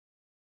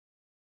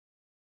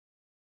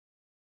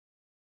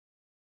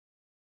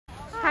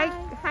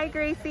Hi,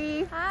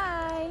 Gracie.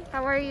 Hi.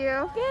 How are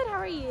you? Good, how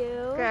are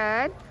you?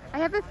 Good. I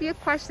have a few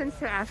questions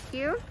to ask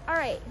you. All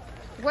right.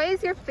 What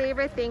is your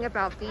favorite thing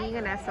about being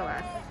an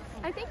SOS?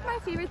 I think my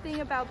favorite thing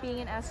about being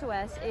an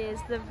SOS is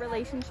the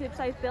relationships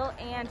I've built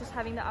and just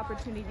having the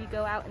opportunity to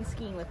go out and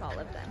skiing with all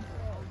of them.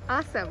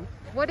 Awesome.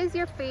 What is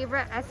your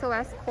favorite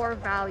SOS core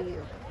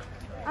value?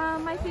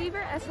 My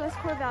favorite SOS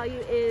core value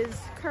is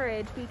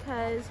courage,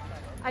 because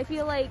I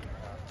feel like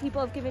people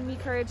have given me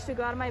courage to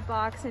go out of my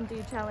box and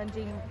do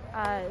challenging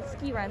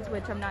ski runs,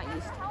 which I'm not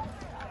used to.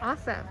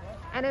 Awesome.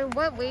 And in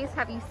what ways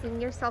have you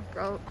seen yourself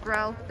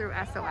grow through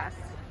SOS?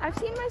 I've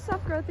seen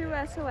myself grow through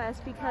SOS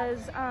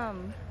because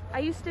I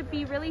used to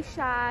be really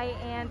shy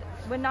and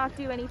would not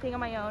do anything on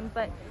my own,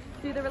 but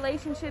through the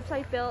relationships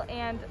I've built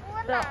and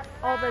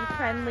all the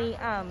friendly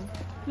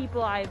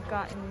people, I've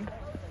gotten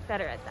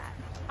better at that.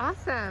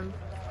 Awesome.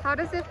 How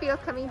does it feel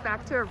coming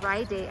back to a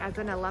ride day as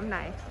an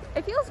alumni?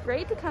 It feels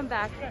great to come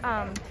back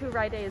to a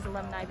ride day as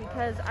alumni,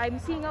 because I'm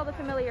seeing all the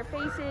familiar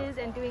faces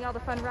and doing all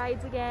the fun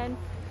rides again.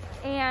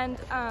 And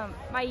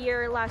my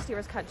last year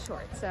was cut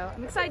short, so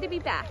I'm excited to be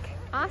back.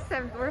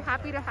 Awesome. We're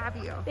happy to have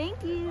you.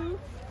 Thank you.